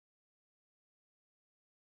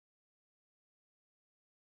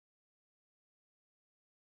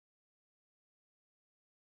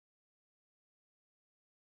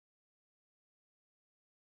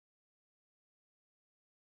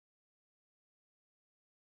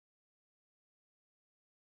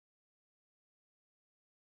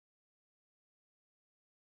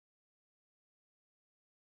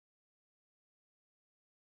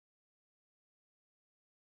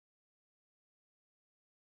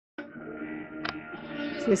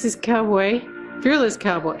This is Cowboy, Fearless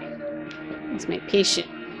Cowboy. He's my patient.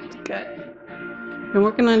 Good. Been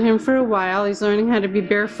working on him for a while. He's learning how to be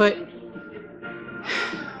barefoot.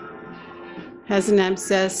 Has an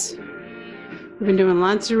abscess. We've been doing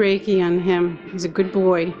lots of Reiki on him. He's a good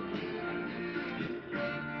boy.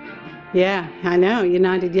 Yeah, I know. You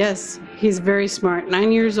nodded yes. He's very smart.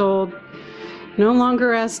 9 years old. No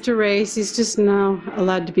longer asked to race. He's just now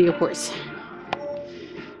allowed to be a horse.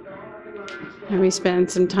 And we spend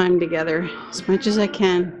some time together as much as I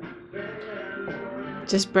can.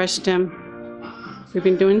 Just brushed him. We've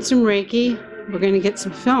been doing some Reiki. We're going to get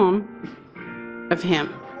some film of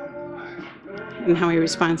him and how he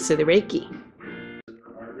responds to the Reiki.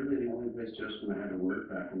 Really, the only place Justin and I had to work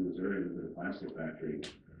back in Missouri was at a plastic factory.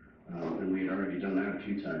 And we had already done that a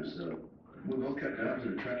few times. So we both got jobs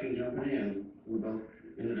at a trucking company, and we both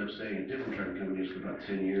ended up staying at different trucking companies for about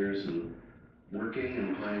 10 years and working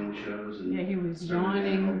and playing shows. And yeah, he was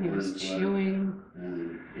yawning, he was chewing.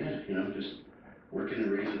 And yeah, you know, just working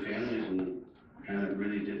and raising families, and kind of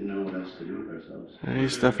really didn't know what else to do with ourselves.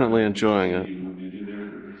 He's definitely enjoying it.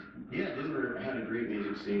 Yeah, Denver had a great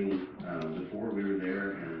music scene before we were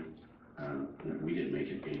there, and we didn't make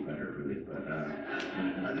it any better, really. But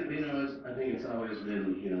I think, you know, I think it's always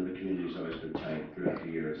been, you know, the community's always been tight throughout the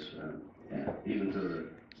years. Yeah, even to the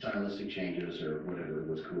stylistic changes or whatever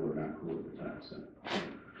was cool or not cool at the time.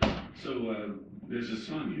 So there's a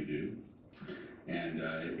song you do, and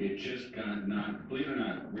it just got knocked. Believe it or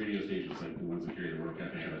not, radio stations like the ones that carry the World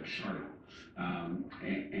Cup, they have a chart,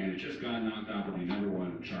 and it just got knocked off of the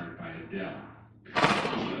 #1 chart by Adele.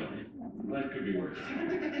 Life could be worse.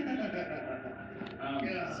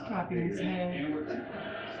 Scratching his head,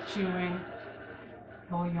 chewing,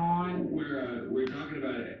 he'll yawn. We're talking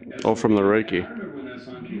about it. Oh, from the Reiki. I remember when that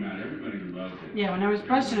song came out, everybody loved it. Yeah, when I was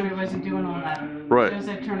brushing him, he wasn't doing all that. Right. As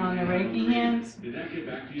I turn on the Reiki hands, Did that get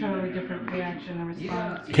back to you? totally different reaction and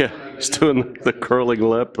response. Yeah, he's doing the curling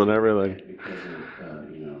lip and everything. Because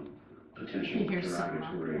of, you know, potential He hears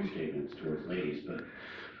derogatory statements towards ladies, but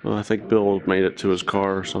Well, I think Bill made it to his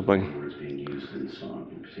car or something. words being used in the song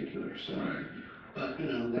in particular. So, but you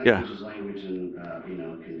know, language Yeah. is language, and you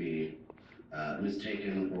know, can be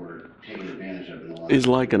mistaken or taken advantage of in a lot. He's of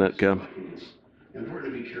liking it, ways. Kim. I think it's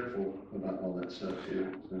important to be careful about all that stuff too.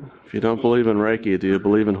 So, If you don't believe in Reiki, do you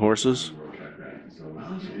believe in horses? so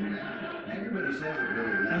everybody says it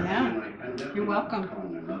really. I know. You're welcome.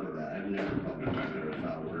 Calling my mother that. I've never called my mother a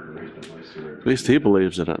foul word or raised my voice to her. At least he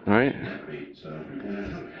believes in it, right? So,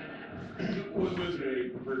 What was a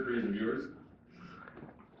preferred phrase of yours?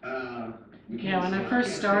 Yeah, when I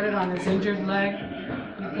first started on his injured leg,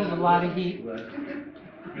 he pulled a lot of heat.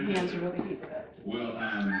 Hands are really heated up. Well,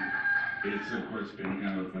 it's of course been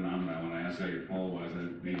kind of a phenomenon. When I asked how your fall was,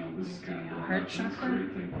 you know, this is kind of Heart it's a chakra?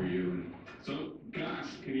 great thing for you. And so, gosh,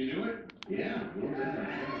 can you do it? yeah, a little bit.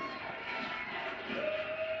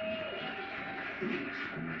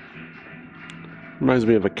 Reminds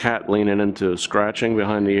me of a cat leaning into scratching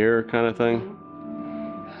behind the ear kind of thing.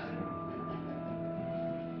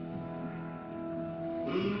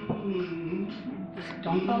 Just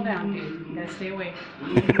don't fall down, dude. You gotta stay awake.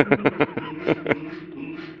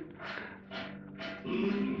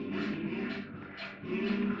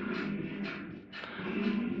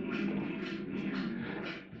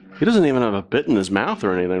 He doesn't even have a bit in his mouth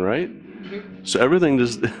or anything, right? So everything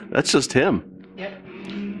that's just him. Yep.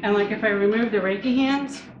 And like if I remove the Reiki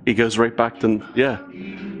hands, He goes right back to, yeah,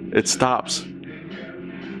 it stops.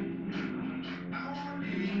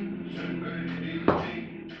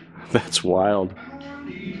 That's wild.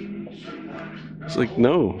 It's like,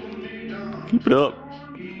 no, keep it up.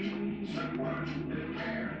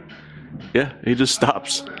 Yeah, he just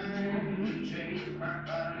stops.